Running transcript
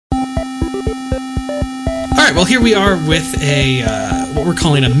All right, well, here we are with a what we're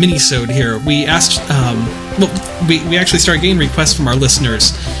calling a mini-sode here. We asked, we actually started getting requests from our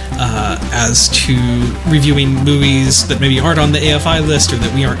listeners as to reviewing movies that maybe aren't on the AFI list or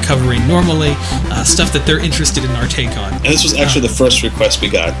that we aren't covering normally, stuff that they're interested in our take on. And this was actually the first request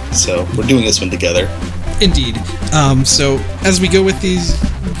we got, so we're doing this one together. Indeed. So as we go with these,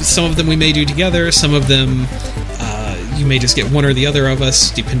 some of them we may do together, some of them you may just get one or the other of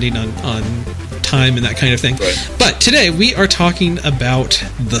us, depending on time and that kind of thing. Right. But today we are talking about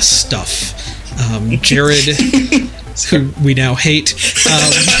The Stuff. Jared, who we now hate,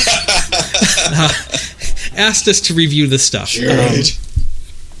 asked us to review The Stuff.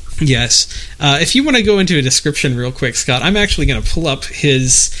 Yes. If you want to go into a description real quick, Scott, I'm actually going to pull up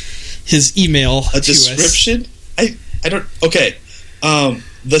his email a description? I don't... Okay.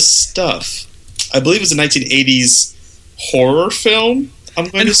 The Stuff. I believe it's a 1980s horror film, I'm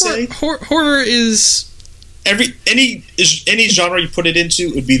going to say. Horror is... Any genre you put it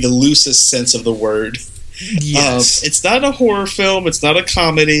into would be the loosest sense of the word. Yes. It's not a horror film, it's not a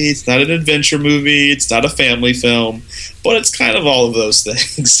comedy, it's not an adventure movie, it's not a family film, but it's kind of all of those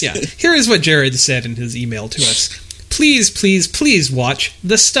things. Yeah. Here is what Jared said in his email to us. Please, please, please watch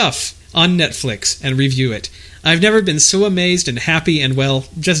The Stuff on Netflix and review it. I've never been so amazed and happy and, well,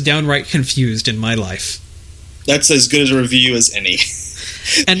 just downright confused in my life. That's as good as a review as any.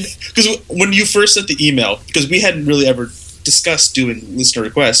 And because when you first sent the email, because we hadn't really ever discussed doing listener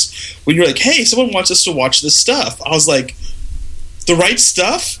requests, when you were like, hey, someone wants us to watch this stuff, I was like, the right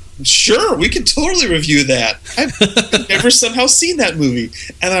stuff? Sure, we can totally review that. I've never somehow seen that movie.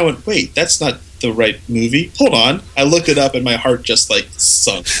 And I went, wait, that's not the right movie. Hold on. I looked it up and my heart just like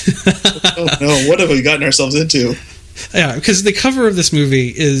sunk. Oh no, what have we gotten ourselves into? Yeah, because the cover of this movie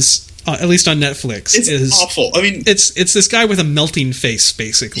is... at least on Netflix, is awful. I mean, it's this guy with a melting face,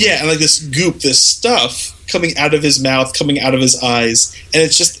 basically. Yeah, and like this goop, this stuff coming out of his mouth, coming out of his eyes, and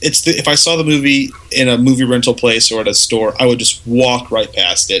if I saw the movie in a movie rental place or at a store, I would just walk right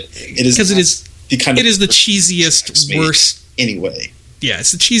past it. It is the cheesiest, worst. Anyway, yeah,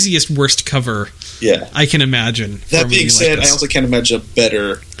 it's the cheesiest, worst cover. Yeah, I can imagine. That being said, I also can't imagine a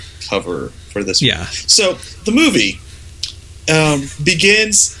better cover for this. Yeah. So the movie.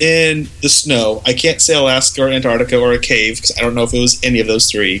 Begins in the snow. I can't say Alaska or Antarctica or a cave because I don't know if it was any of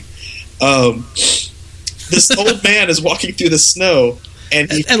those three. This old man is walking through the snow, and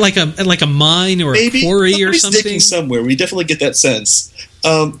at like a mine or a quarry or something. Digging somewhere. We definitely get that sense.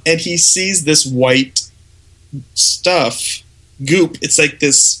 And he sees this white stuff goop. It's like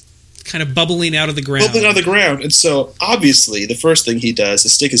this kind of bubbling out of the ground. And so obviously, the first thing he does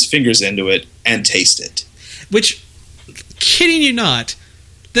is stick his fingers into it and taste it. Which. Kidding you not,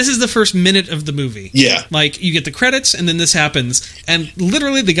 this is the first minute of the movie. Yeah. Like, you get the credits, and then this happens, and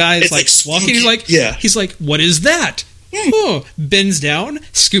literally the guy is like walking, he's like, what is that? Oh, bends down,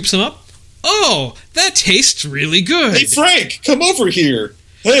 scoops him up. Oh, that tastes really good. Hey, Frank, come over here.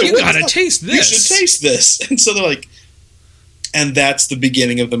 Hey, you gotta taste this. You should taste this. And so they're like, and that's the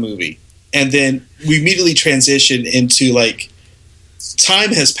beginning of the movie. And then we immediately transition into, like, time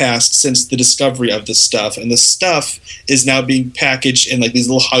has passed since the discovery of this stuff, and the stuff is now being packaged in like these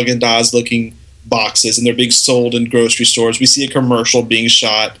little Haagen-Dazs looking boxes, and they're being sold in grocery stores. We see a commercial being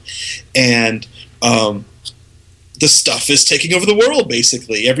shot, and the stuff is taking over the world,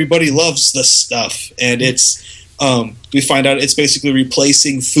 basically. Everybody loves the stuff, and it's we find out it's basically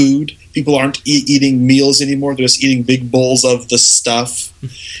replacing food. People aren't eating meals anymore. They're just eating big bowls of the stuff.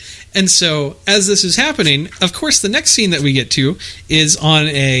 And so, as this is happening, of course, the next scene that we get to is on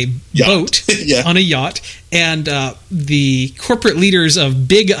a boat, yeah. On a yacht, and the corporate leaders of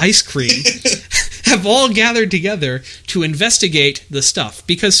Big Ice Cream have all gathered together to investigate the stuff,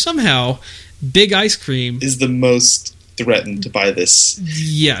 because somehow Big Ice Cream is the most threatened by this.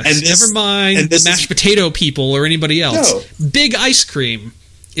 Yes, never mind the mashed potato people or anybody else. No. Big Ice Cream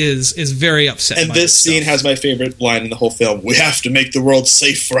is very upset. And this scene has my favorite line in the whole film. We have to make the world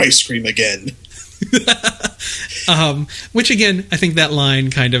safe for ice cream again. Which again, I think that line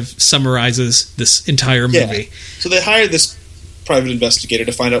kind of summarizes this entire movie. Yeah. So they hire this private investigator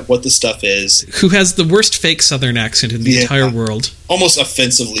to find out what the stuff is. Who has the worst fake Southern accent in the entire world. Almost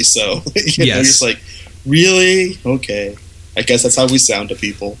offensively so. You're Yes. just like, really? Okay. I guess that's how we sound to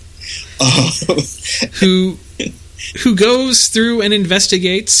people. Who goes through and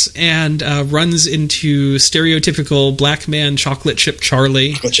investigates and runs into stereotypical black man Chocolate Chip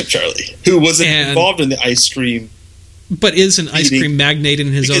Charlie. Chocolate Chip Charlie. Who wasn't involved in the ice cream. But is an ice cream magnate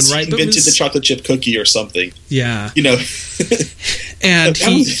in his own right. He invented the chocolate chip cookie or something. Yeah. You know. And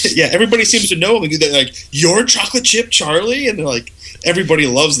everybody seems to know him. They're like, you're Chocolate Chip Charlie? And they're like, everybody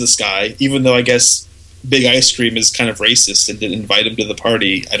loves this guy, even though I guess Big Ice Cream is kind of racist and didn't invite him to the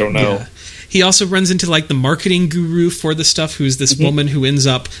party. I don't know. Yeah. He also runs into like the marketing guru for the stuff, who's this woman who ends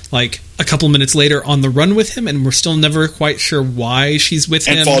up like a couple minutes later on the run with him, and we're still never quite sure why she's with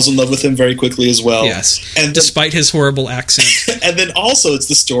him. And falls in love with him very quickly as well. Yes, and despite his horrible accent. And then also it's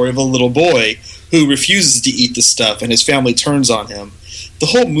the story of a little boy who refuses to eat the stuff, and his family turns on him. The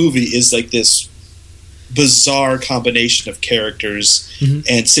whole movie is like this bizarre combination of characters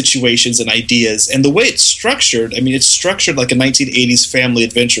and situations and ideas, and the way it's structured, I mean, it's structured like a 1980s family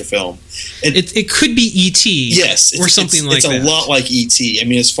adventure film. It could be E.T. Yes, or something like that. It's a lot like E.T. I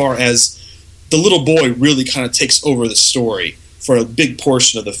mean, as far as the little boy really kind of takes over the story for a big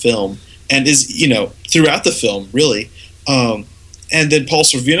portion of the film, and is, throughout the film, really. And then Paul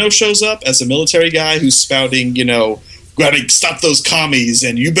Sorvino shows up as a military guy who's spouting, gotta stop those commies,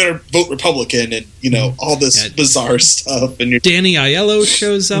 and you better vote Republican, and all this bizarre stuff. And Danny Aiello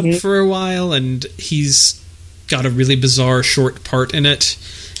shows up for a while, and he's got a really bizarre short part in it.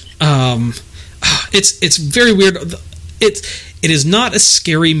 It's very weird. It is not a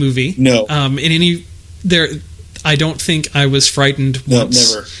scary movie. No. I don't think I was frightened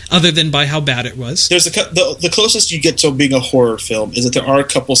once, never. Other than by how bad it was. There's the closest you get to being a horror film is that there are a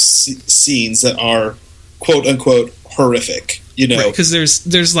couple scenes that are quote unquote horrific, right, because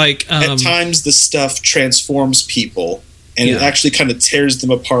there's like at times the stuff transforms people, and it actually kind of tears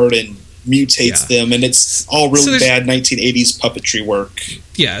them apart and mutates them, and it's all really bad 1980s puppetry work.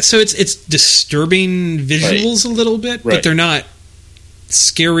 Yeah, so it's disturbing visuals a little bit, but they're not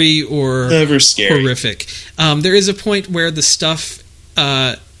scary or never scary. Horrific. There is a point where the stuff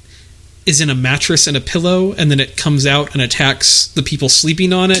is in a mattress and a pillow, and then it comes out and attacks the people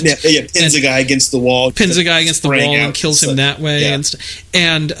sleeping on it. Yeah, pins a guy against the wall. Pins a guy against the wall and kills him that way. Yeah.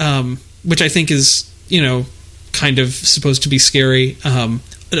 And which I think is, kind of supposed to be scary.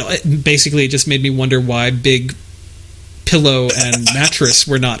 Basically, it just made me wonder why Big Pillow and Mattress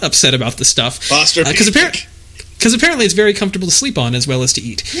were not upset about the stuff. Because apparently it's very comfortable to sleep on as well as to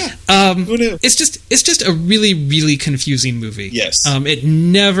eat. Yeah. Who knew? It's just a really, really confusing movie. Yes. It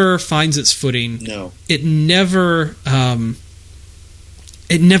never finds its footing. No. It never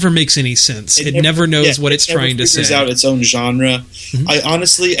makes any sense. It never knows what it's trying to say. It figures out its own genre. I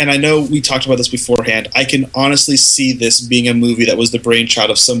honestly, and I know we talked about this beforehand, I can honestly see this being a movie that was the brainchild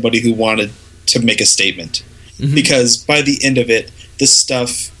of somebody who wanted to make a statement. Because by the end of it, this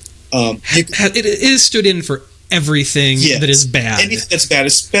stuff... it is stood in for everything that is bad. Anything that's bad,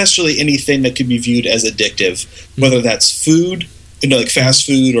 especially anything that could be viewed as addictive, whether that's food, like fast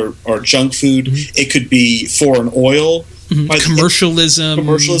food or junk food. It could be foreign oil. Commercialism.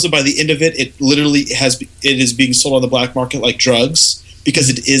 By the end of it, it literally is being sold on the black market like drugs, because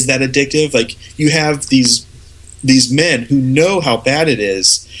it is that addictive. Like, you have these men who know how bad it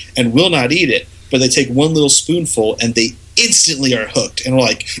is and will not eat it, but they take one little spoonful and they instantly are hooked and are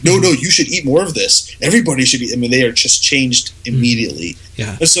like, no, you should eat more of this. Everybody should eat. I mean, they are just changed immediately.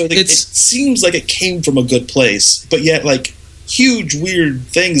 Yeah. And so it seems like it came from a good place, but yet, like, huge weird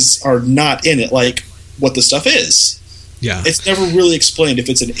things are not in it, like what the stuff is. Yeah. It's never really explained if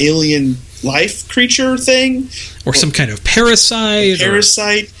it's an alien life creature thing or some kind of parasite.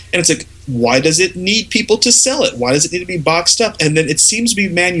 And it's like, why does it need people to sell it? Why does it need to be boxed up? And then it seems to be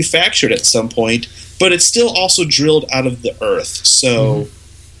manufactured at some point, but it's still also drilled out of the earth. So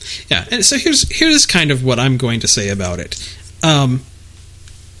yeah, and so here's kind of what I'm going to say about it.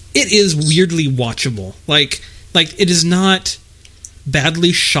 It is weirdly watchable. Like it is not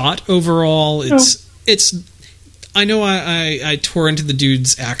badly shot overall. It's I know I tore into the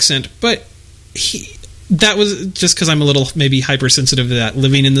dude's accent, but that was just because I'm a little maybe hypersensitive to that,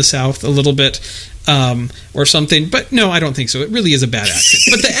 living in the South a little bit, or something. But no, I don't think so. It really is a bad accent.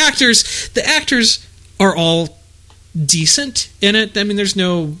 But the actors are all decent in it. I mean, there's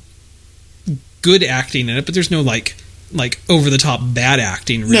no good acting in it, but there's no like over the top bad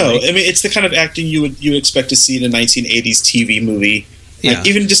acting. Really. No, I mean, it's the kind of acting you would expect to see in a 1980s TV movie. Yeah. Like,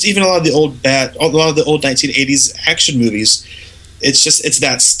 even a lot of the old 1980s action movies. It's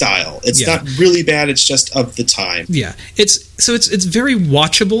that style. It's not really bad. It's just of the time. Yeah, it's very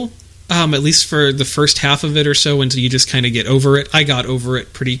watchable. At least for the first half of it or so, until you just kind of get over it. I got over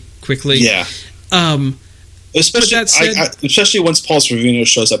it pretty quickly. Yeah. Especially once Paul Sorvino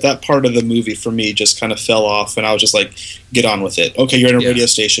shows up, that part of the movie for me just kind of fell off, and I was just like, "Get on with it." Okay, you're in a radio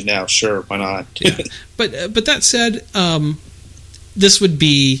station now. Sure, why not? Yeah. But that said, this would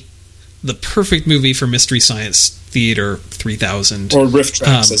be the perfect movie for Mystery Science Theater 3000 or Riff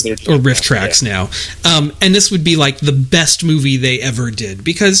Tracks, as they're doing, or Riff Tracks now. And this would be like the best movie they ever did,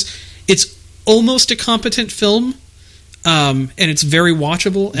 because it's almost a competent film. and it's very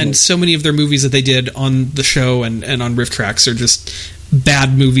watchable. And so many of their movies that they did on the show and on Riff Tracks are just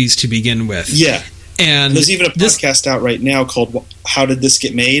bad movies to begin with. Yeah. And there's even a podcast out right now called How Did This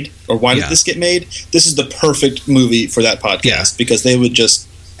Get Made? Or Why Did This Get Made? This is the perfect movie for that podcast because they would just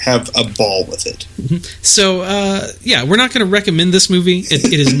have a ball with it. So, we're not going to recommend this movie.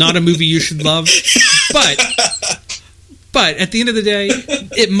 It is not a movie you should love. But at the end of the day,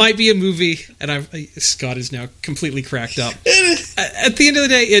 it might be a movie, and Scott is now completely cracked up. At the end of the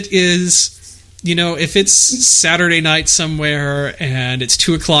day, it is... if it's Saturday night somewhere and it's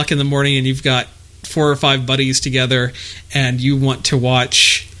 2:00 in the morning and you've got 4 or 5 buddies together and you want to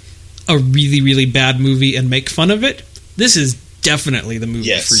watch a really, really bad movie and make fun of it, this is definitely the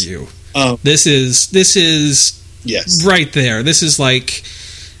movie for you. This is right there. This is like,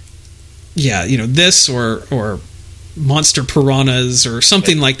 this or Monster Piranhas or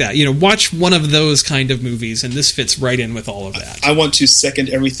something like that. Watch one of those kind of movies, and this fits right in with all of that. I want to second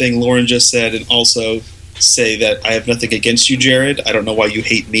everything Lauren just said and also say that I have nothing against you, Jared. I don't know why you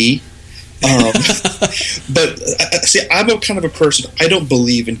hate me. But see, I'm a kind of a person, I don't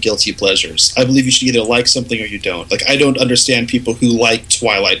believe in guilty pleasures. I believe you should either like something or you don't. Like, I don't understand people who like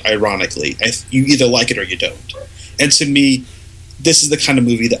Twilight, ironically. You either like it or you don't. And to me, this is the kind of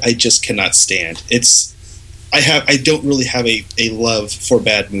movie that I just cannot stand. I don't really have a love for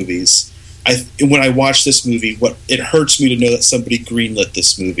bad movies. When I watch this movie, it hurts me to know that somebody greenlit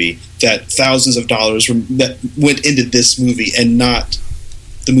this movie, that thousands of dollars that went into this movie and not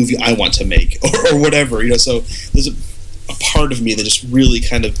the movie I want to make or whatever. So there's a part of me that just really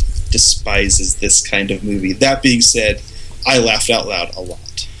kind of despises this kind of movie. That being said, I laughed out loud a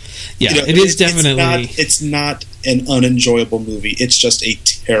lot. Yeah, it is definitely... It's not an unenjoyable movie. It's just a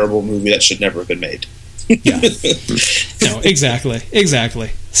terrible movie that should never have been made. Yeah. No, exactly.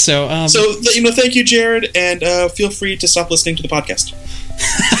 So, thank you, Jared, and feel free to stop listening to the podcast.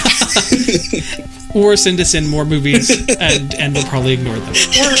 Or send us in more movies, and we'll probably ignore them. Or not,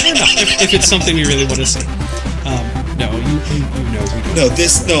 if it's something we really want to see.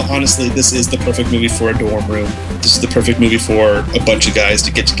 Honestly, this is the perfect movie for a dorm room. This is the perfect movie for a bunch of guys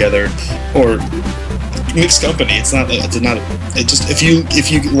to get together, or mixed company. If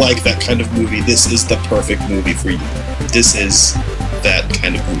you like that kind of movie, this is the perfect movie for you. This is that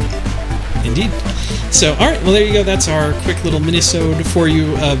kind of movie. Indeed. So, all right. Well, there you go. That's our quick little mini-sode for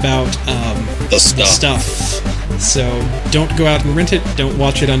you about the stuff. So, don't go out and rent it. Don't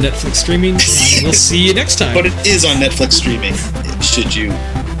watch it on Netflix streaming. We'll see you next time. But it is on Netflix streaming. Should you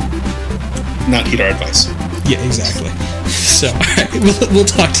not heed our advice? Yeah, exactly. So, all right, we'll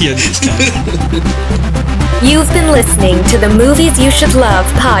talk to you next time. You've been listening to the Movies You Should Love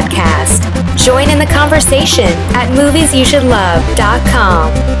podcast. Join in the conversation at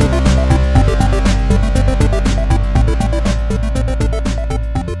moviesyousshouldlove.com.